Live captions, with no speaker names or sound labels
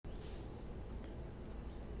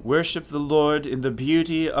Worship the Lord in the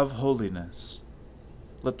beauty of holiness.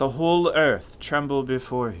 Let the whole earth tremble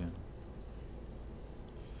before him.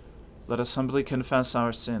 Let us humbly confess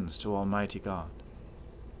our sins to Almighty God.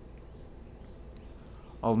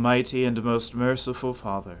 Almighty and most merciful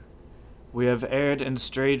Father, we have erred and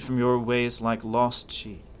strayed from your ways like lost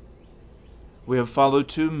sheep. We have followed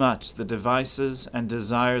too much the devices and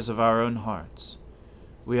desires of our own hearts.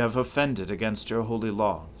 We have offended against your holy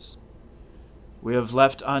laws. We have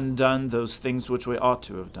left undone those things which we ought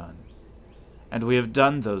to have done, and we have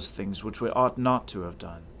done those things which we ought not to have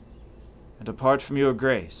done. And apart from your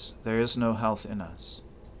grace, there is no health in us.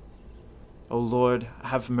 O Lord,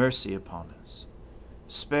 have mercy upon us.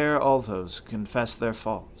 Spare all those who confess their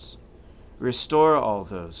faults. Restore all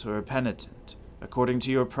those who are penitent, according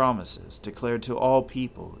to your promises declared to all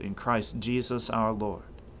people in Christ Jesus our Lord.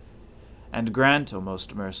 And grant, O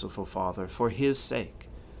most merciful Father, for his sake,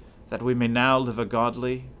 that we may now live a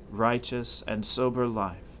godly, righteous, and sober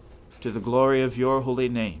life, to the glory of your holy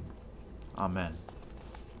name. Amen.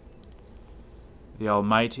 The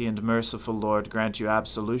Almighty and merciful Lord grant you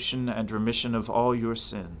absolution and remission of all your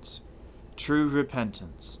sins, true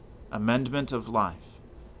repentance, amendment of life,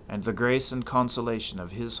 and the grace and consolation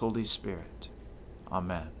of his Holy Spirit.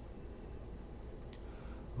 Amen.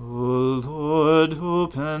 O Lord,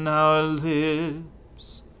 open our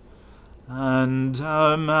lips, and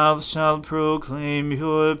our mouth shall proclaim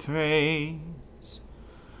your praise.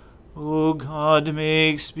 O God,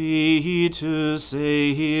 make speed to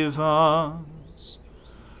save us.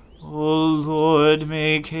 O Lord,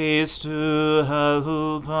 make haste to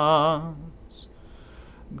help us.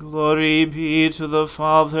 Glory be to the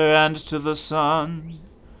Father, and to the Son,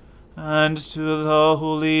 and to the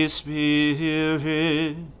Holy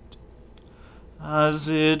Spirit, as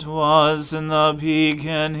it was in the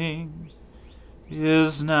beginning,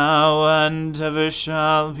 is now, and ever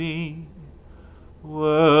shall be,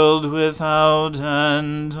 world without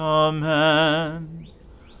end. Amen.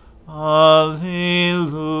 Alleluia.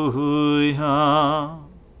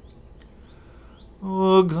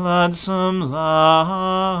 O gladsome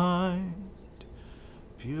light,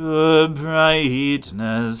 pure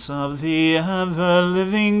brightness of the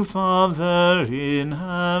ever-living Father in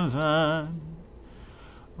heaven,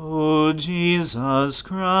 O Jesus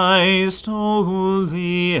Christ,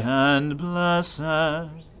 holy and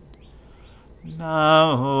blessed,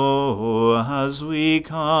 now as we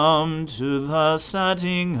come to the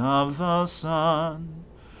setting of the sun,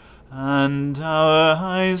 and our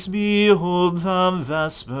eyes behold the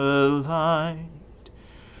vesper light,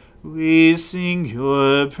 we sing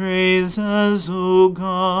your praises, O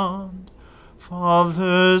God,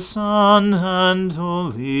 Father, Son, and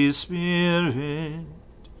Holy Spirit.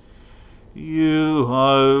 You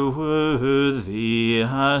are worthy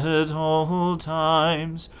at all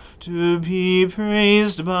times to be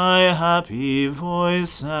praised by happy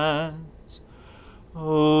voices,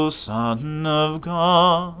 O Son of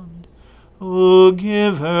God, O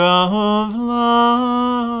Giver of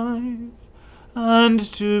life, and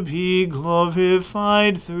to be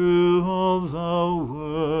glorified through all the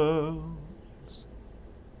worlds.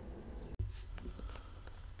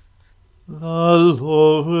 The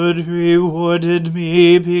Lord rewarded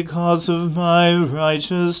me because of my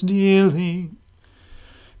righteous dealing.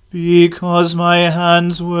 Because my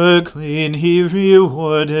hands were clean, he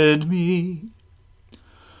rewarded me.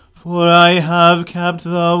 For I have kept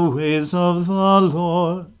the ways of the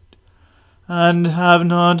Lord, and have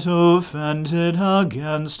not offended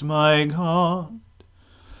against my God.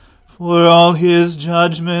 For all his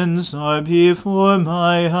judgments are before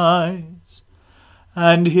my eyes,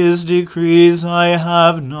 and his decrees I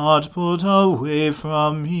have not put away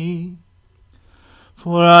from me.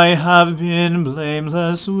 For I have been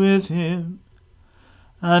blameless with him,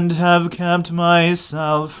 and have kept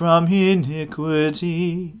myself from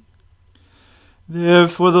iniquity.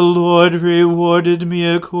 Therefore the Lord rewarded me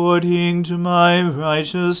according to my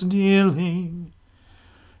righteous dealing,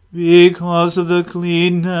 because of the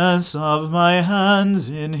cleanness of my hands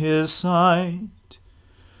in his sight.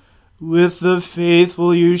 With the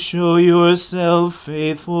faithful you show yourself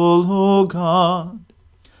faithful, O God.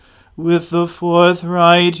 With the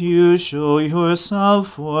forthright you show yourself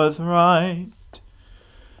forthright.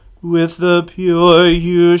 With the pure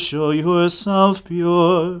you show yourself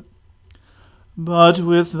pure. But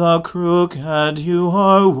with the crooked you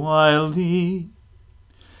are wily.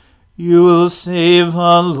 You will save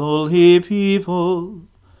a lowly people,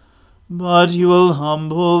 but you will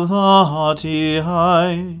humble the haughty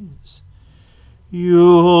eyes.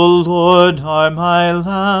 You, O Lord, are my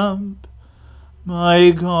lamp.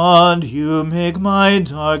 My God, you make my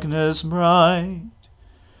darkness bright.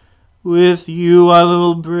 With you I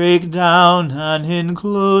will break down an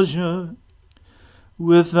enclosure.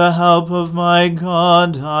 With the help of my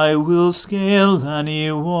God I will scale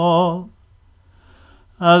any wall.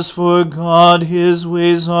 As for God, his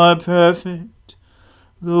ways are perfect.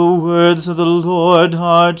 The words of the Lord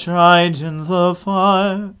are tried in the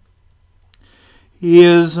fire. He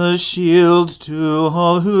is a shield to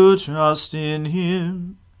all who trust in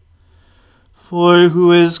him. For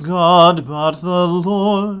who is God but the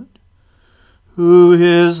Lord? Who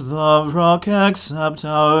is the rock except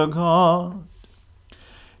our God?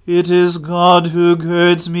 It is God who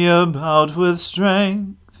girds me about with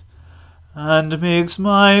strength, and makes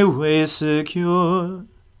my way secure.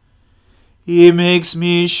 He makes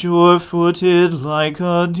me sure-footed like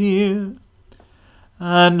a deer,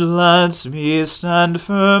 and lets me stand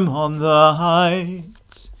firm on the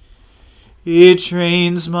heights. He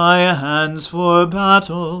trains my hands for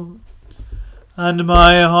battle, and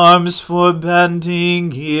my arms for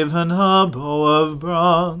bending even a bow of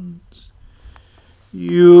bronze.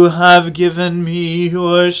 You have given me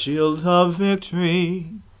your shield of victory.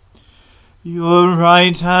 Your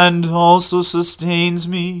right hand also sustains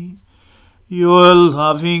me. Your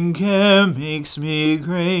loving care makes me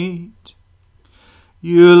great.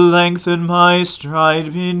 You lengthen my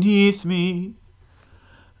stride beneath me,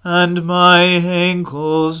 and my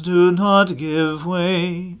ankles do not give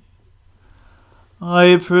way.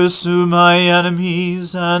 I pursue my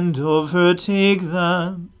enemies and overtake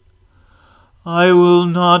them. I will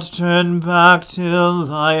not turn back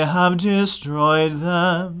till I have destroyed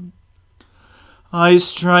them. I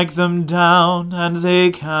strike them down, and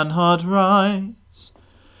they cannot rise.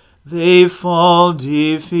 They fall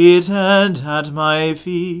defeated at my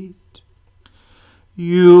feet.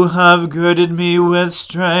 You have girded me with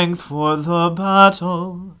strength for the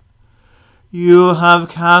battle. You have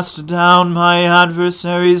cast down my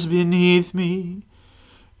adversaries beneath me.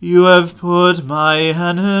 You have put my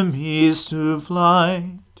enemies to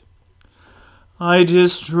flight. I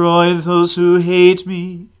destroy those who hate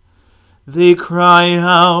me. They cry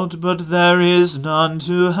out, but there is none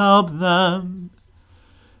to help them.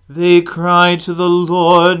 They cry to the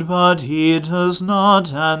Lord, but he does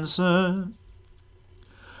not answer.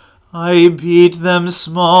 I beat them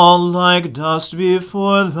small like dust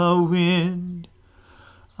before the wind.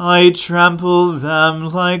 I trample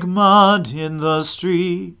them like mud in the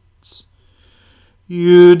streets.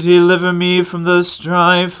 You deliver me from the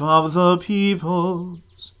strife of the peoples.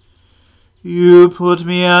 You put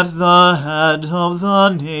me at the head of the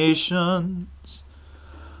nations.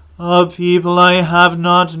 A people I have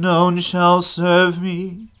not known shall serve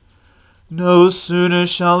me. No sooner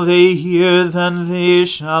shall they hear than they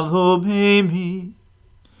shall obey me.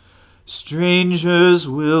 Strangers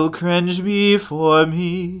will cringe before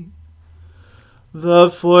me. The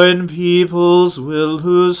foreign peoples will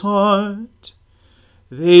lose heart.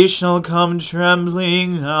 They shall come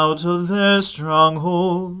trembling out of their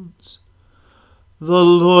strongholds. The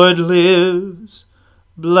Lord lives.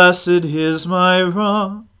 Blessed is my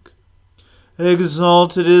rock.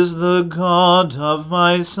 Exalted is the God of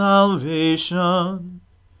my salvation.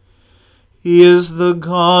 He is the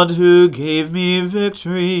God who gave me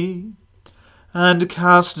victory, and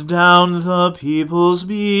cast down the peoples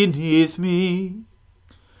beneath me.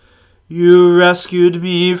 You rescued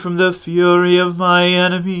me from the fury of my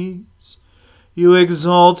enemies. You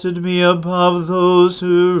exalted me above those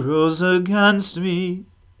who rose against me.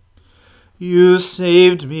 You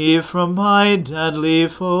saved me from my deadly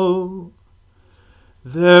foe.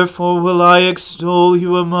 Therefore will I extol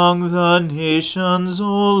you among the nations,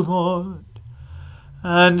 O Lord,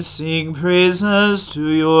 and sing praises to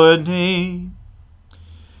your name.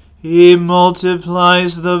 He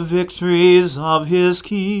multiplies the victories of his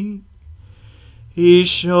king. He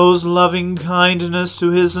shows loving kindness to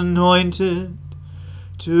his anointed,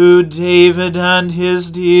 to David and his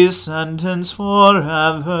descendants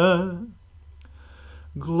forever.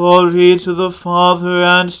 Glory to the Father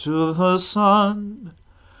and to the Son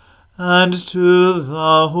and to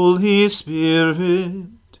the Holy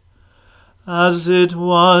Spirit, as it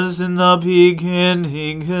was in the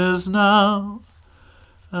beginning, is now,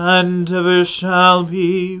 and ever shall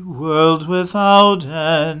be, world without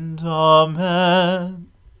end. Amen.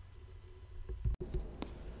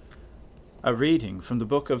 A reading from the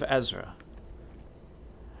book of Ezra.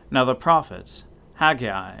 Now the prophets,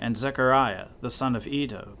 Haggai and Zechariah, the son of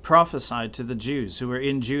Iddo, prophesied to the Jews who were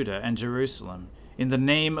in Judah and Jerusalem, in the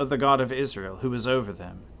name of the God of Israel, who is over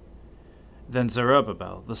them. Then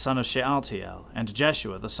Zerubbabel, the son of Shealtiel, and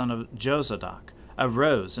Jeshua, the son of Jozadak,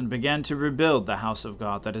 arose and began to rebuild the house of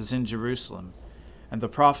God that is in Jerusalem, and the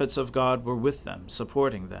prophets of God were with them,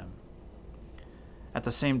 supporting them. At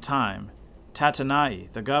the same time,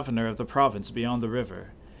 Tattenai, the governor of the province beyond the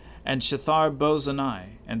river, and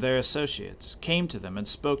Shethar-bozenai and their associates came to them and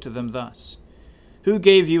spoke to them thus: Who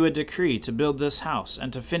gave you a decree to build this house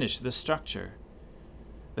and to finish this structure?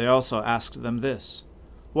 They also asked them this: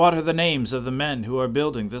 What are the names of the men who are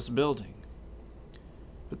building this building?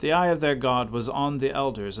 But the eye of their God was on the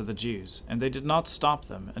elders of the Jews, and they did not stop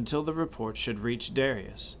them until the report should reach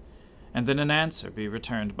Darius, and then an answer be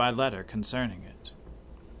returned by letter concerning it.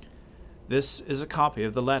 This is a copy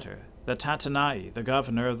of the letter that Tattenai, the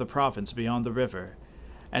governor of the province beyond the river,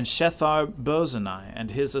 and Shethar-bozenai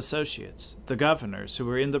and his associates, the governors who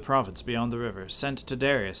were in the province beyond the river, sent to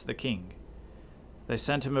Darius the king. They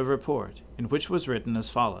sent him a report, in which was written as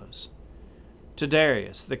follows: To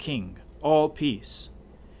Darius the king, all peace.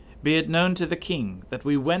 Be it known to the king that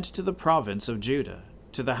we went to the province of Judah,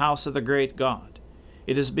 to the house of the great God.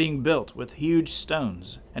 It is being built with huge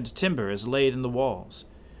stones, and timber is laid in the walls.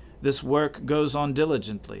 This work goes on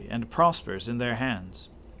diligently, and prospers in their hands.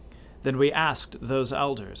 Then we asked those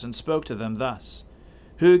elders, and spoke to them thus: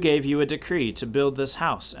 Who gave you a decree to build this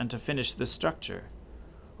house and to finish this structure?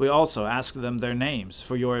 We also asked them their names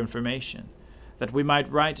for your information, that we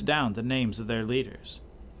might write down the names of their leaders.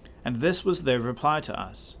 And this was their reply to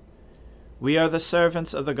us: We are the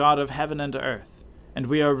servants of the God of heaven and earth, and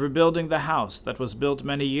we are rebuilding the house that was built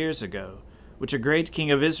many years ago, which a great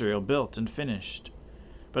king of Israel built and finished.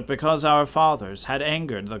 But because our fathers had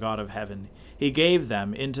angered the God of heaven, he gave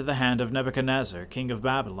them into the hand of Nebuchadnezzar, king of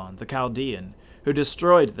Babylon, the Chaldean, who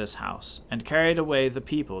destroyed this house, and carried away the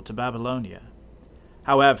people to Babylonia.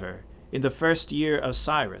 However, in the first year of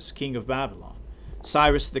Cyrus, king of Babylon,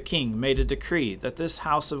 Cyrus the king made a decree that this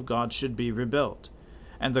house of God should be rebuilt,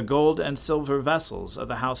 and the gold and silver vessels of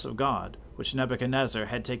the house of God, which Nebuchadnezzar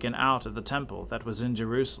had taken out of the temple that was in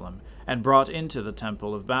Jerusalem, and brought into the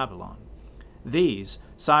temple of Babylon. These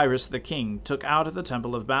Cyrus the king took out of the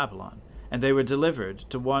temple of Babylon, and they were delivered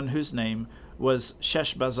to one whose name was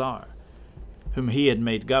Sheshbazzar, whom he had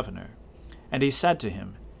made governor. And he said to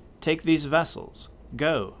him, Take these vessels,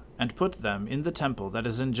 go, and put them in the temple that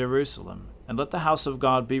is in Jerusalem, and let the house of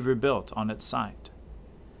God be rebuilt on its site.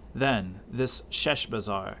 Then this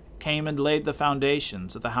Sheshbazzar came and laid the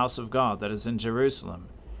foundations of the house of God that is in Jerusalem,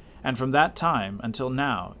 and from that time until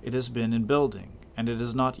now it has been in building, and it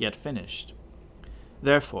is not yet finished.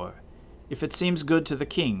 Therefore, if it seems good to the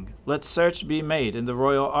king, let search be made in the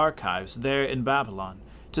royal archives there in Babylon,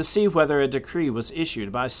 to see whether a decree was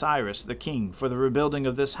issued by Cyrus the king for the rebuilding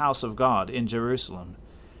of this house of God in Jerusalem,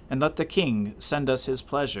 and let the king send us his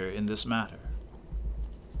pleasure in this matter.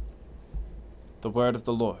 The word of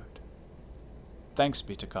the Lord. Thanks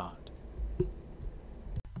be to God.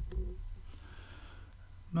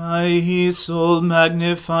 My soul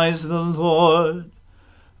magnifies the Lord.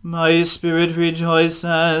 My spirit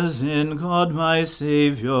rejoices in God my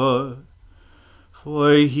Saviour,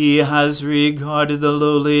 for he has regarded the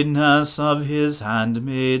lowliness of his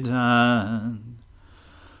handmaiden.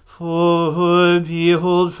 For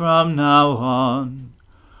behold, from now on,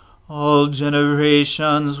 all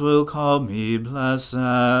generations will call me blessed.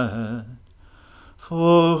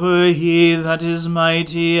 For he that is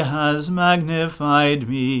mighty has magnified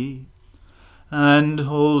me, and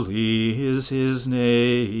holy is his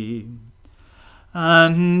name.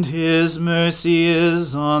 And his mercy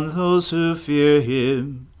is on those who fear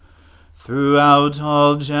him throughout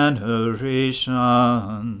all generations.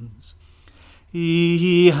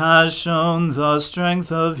 He has shown the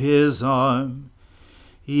strength of his arm.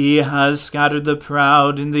 He has scattered the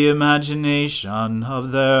proud in the imagination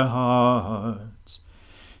of their hearts.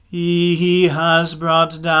 He has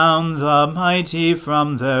brought down the mighty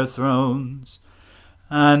from their thrones,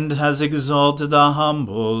 and has exalted the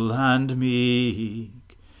humble and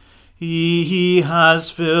meek. He has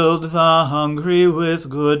filled the hungry with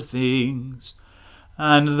good things,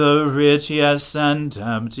 and the rich he has sent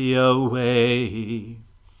empty away.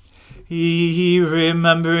 He,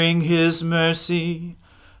 remembering his mercy,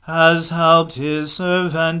 has helped his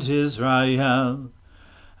servant Israel,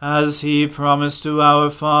 as he promised to our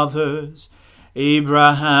fathers,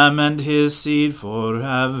 Abraham and his seed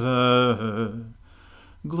forever.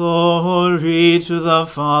 Glory to the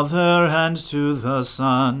Father, and to the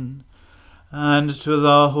Son, and to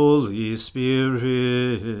the Holy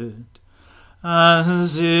Spirit,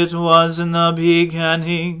 as it was in the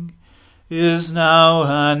beginning, is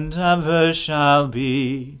now, and ever shall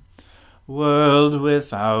be, world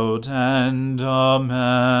without end.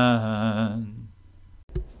 Amen.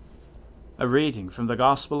 A reading from the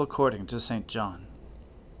Gospel according to St. John.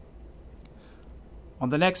 On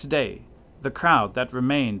the next day, the crowd that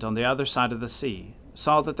remained on the other side of the sea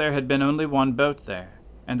saw that there had been only one boat there,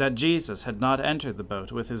 and that Jesus had not entered the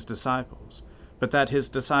boat with his disciples, but that his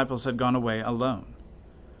disciples had gone away alone.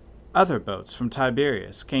 Other boats from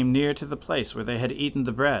Tiberias came near to the place where they had eaten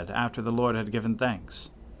the bread after the Lord had given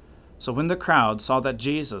thanks. So when the crowd saw that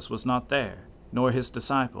Jesus was not there, nor his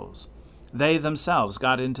disciples, they themselves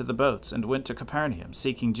got into the boats and went to Capernaum,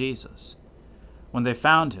 seeking Jesus. When they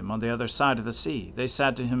found him on the other side of the sea, they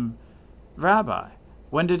said to him, "Rabbi,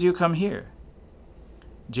 when did you come here?"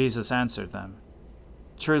 Jesus answered them,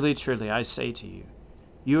 "Truly, truly, I say to you,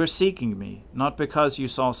 you are seeking me, not because you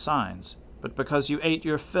saw signs, but because you ate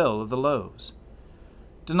your fill of the loaves.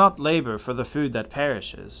 Do not labor for the food that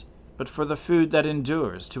perishes, but for the food that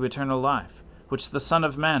endures to eternal life, which the Son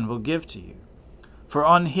of Man will give to you. For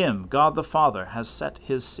on him God the Father has set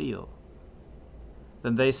his seal."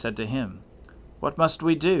 Then they said to him, "What must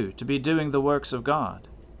we do to be doing the works of God?"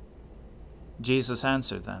 Jesus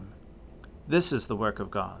answered them, "This is the work of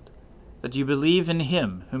God, that you believe in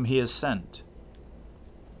him whom he has sent."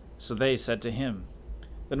 So they said to him,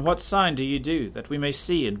 "Then what sign do you do, that we may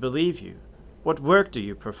see and believe you? What work do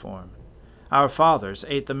you perform? Our fathers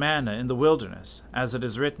ate the manna in the wilderness, as it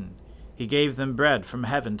is written, He gave them bread from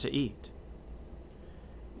heaven to eat."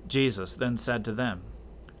 Jesus then said to them,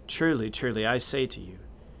 "Truly, truly, I say to you,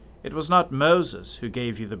 it was not Moses who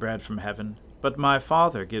gave you the bread from heaven, but my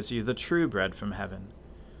Father gives you the true bread from heaven.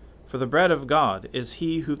 For the bread of God is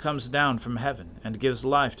he who comes down from heaven and gives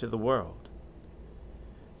life to the world."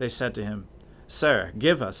 They said to him, "Sir,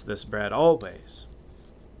 give us this bread always."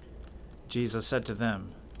 Jesus said to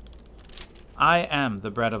them, "I am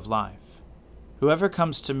the bread of life. Whoever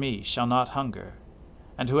comes to me shall not hunger,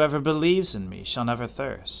 and whoever believes in me shall never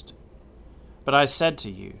thirst. But I said to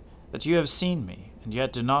you that you have seen me, and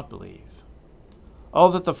yet do not believe. All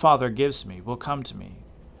that the Father gives me will come to me,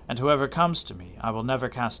 and whoever comes to me I will never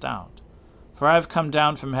cast out. For I have come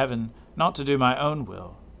down from heaven not to do my own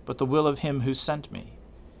will, but the will of him who sent me.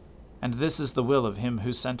 And this is the will of him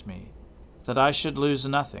who sent me, that I should lose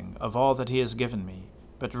nothing of all that he has given me,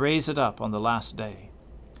 but raise it up on the last day.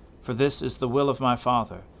 For this is the will of my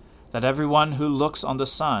Father, that everyone who looks on the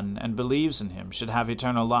Son and believes in him should have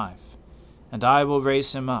eternal life, and I will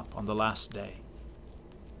raise him up on the last day."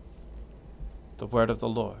 The word of the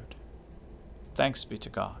Lord. Thanks be to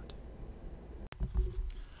God.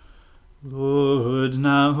 Lord,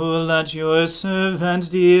 now let your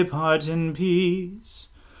servant depart in peace,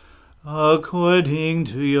 according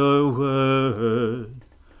to your word.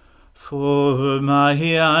 For my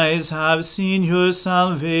eyes have seen your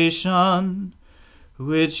salvation,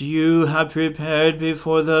 which you have prepared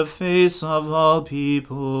before the face of all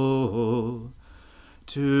people,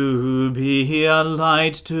 to be a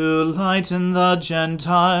light to lighten the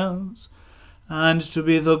Gentiles, and to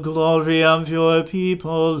be the glory of your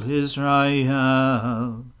people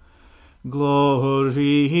Israel.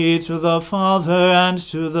 Glory to the Father, and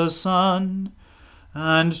to the Son,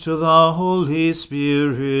 and to the Holy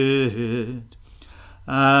Spirit,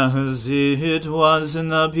 as it was in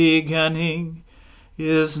the beginning,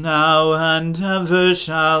 is now, and ever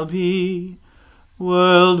shall be,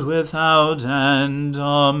 world without end.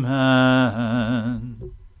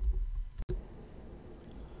 Amen.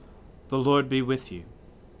 The Lord be with you.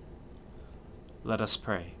 Let us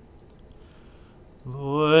pray.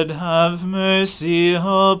 Lord, have mercy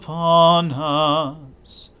upon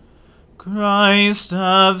us. Christ,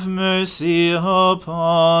 have mercy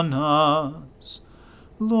upon us.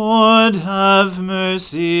 Lord, have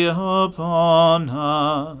mercy upon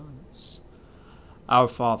us. Our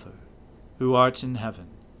Father, who art in heaven,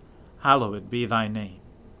 hallowed be thy name.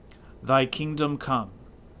 Thy kingdom come,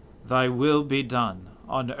 thy will be done,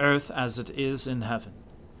 on earth as it is in heaven.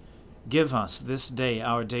 Give us this day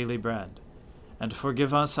our daily bread, and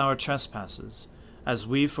forgive us our trespasses, as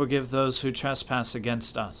we forgive those who trespass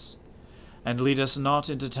against us. And lead us not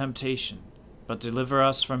into temptation, but deliver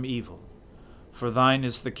us from evil. For thine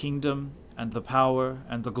is the kingdom, and the power,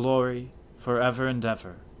 and the glory, forever and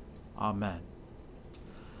ever. Amen.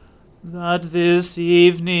 That this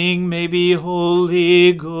evening may be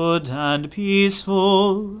holy, good, and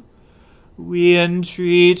peaceful, we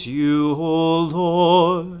entreat you, O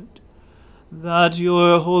Lord, that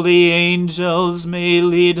your holy angels may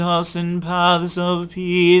lead us in paths of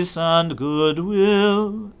peace and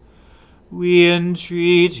goodwill. We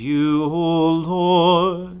entreat you, O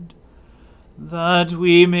Lord, that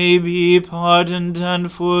we may be pardoned and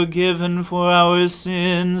forgiven for our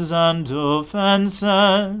sins and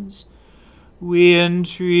offenses. We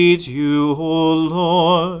entreat you, O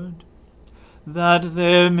Lord, that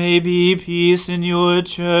there may be peace in your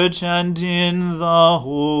church and in the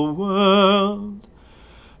whole world.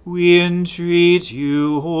 we entreat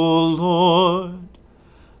you, O Lord,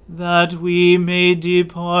 that we may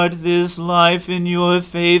depart this life in your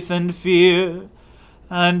faith and fear,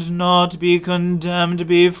 and not be condemned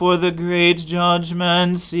before the great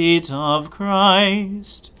judgment seat of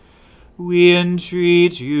Christ. We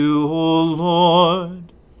entreat you, O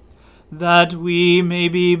Lord, that we may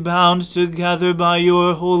be bound together by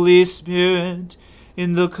your Holy Spirit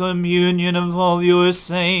in the communion of all your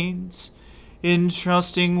saints,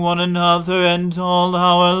 entrusting one another and all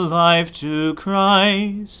our life to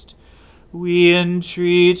Christ. We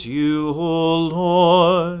entreat you, O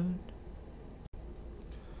Lord.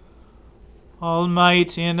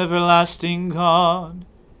 Almighty and everlasting God,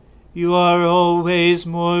 you are always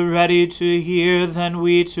more ready to hear than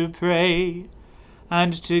we to pray,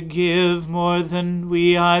 and to give more than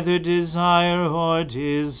we either desire or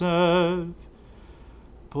deserve.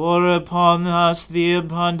 Pour upon us the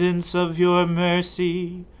abundance of your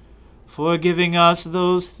mercy, forgiving us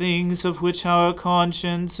those things of which our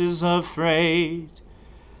conscience is afraid,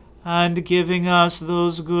 and giving us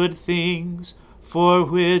those good things for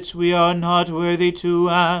which we are not worthy to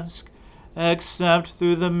ask, except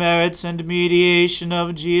through the merits and mediation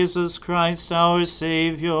of Jesus Christ our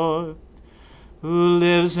Saviour, who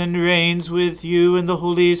lives and reigns with you in the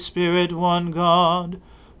Holy Spirit, one God,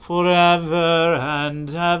 forever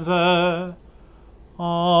and ever.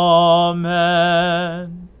 Amen.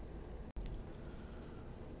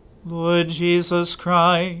 Lord Jesus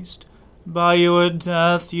Christ, by your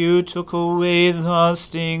death you took away the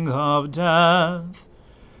sting of death.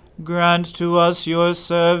 Grant to us, your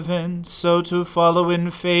servants, so to follow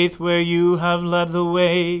in faith where you have led the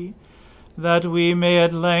way, that we may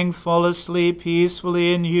at length fall asleep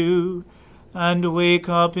peacefully in you, and wake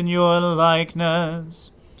up in your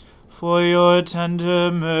likeness. For your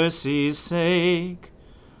tender mercy's sake.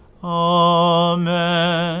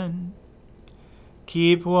 Amen.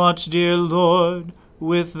 Keep watch, dear Lord,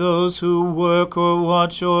 with those who work or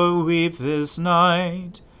watch or weep this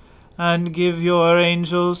night, and give your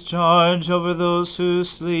angels charge over those who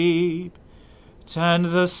sleep. Tend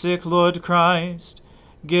the sick, Lord Christ.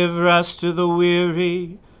 Give rest to the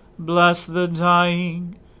weary. Bless the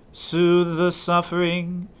dying. Soothe the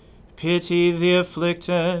suffering. Pity the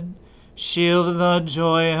afflicted. Shield the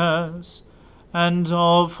joyous. And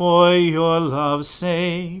all for your love's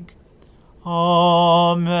sake.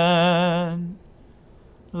 Amen.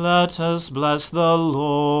 Let us bless the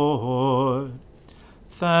Lord.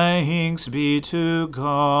 Thanks be to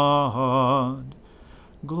God.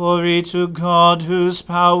 Glory to God, whose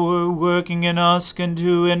power working in us can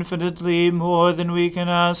do infinitely more than we can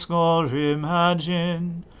ask or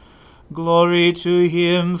imagine. Glory to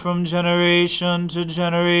him from generation to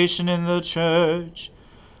generation in the church,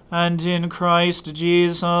 and in Christ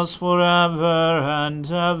Jesus forever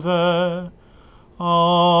and ever.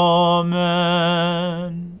 Amen.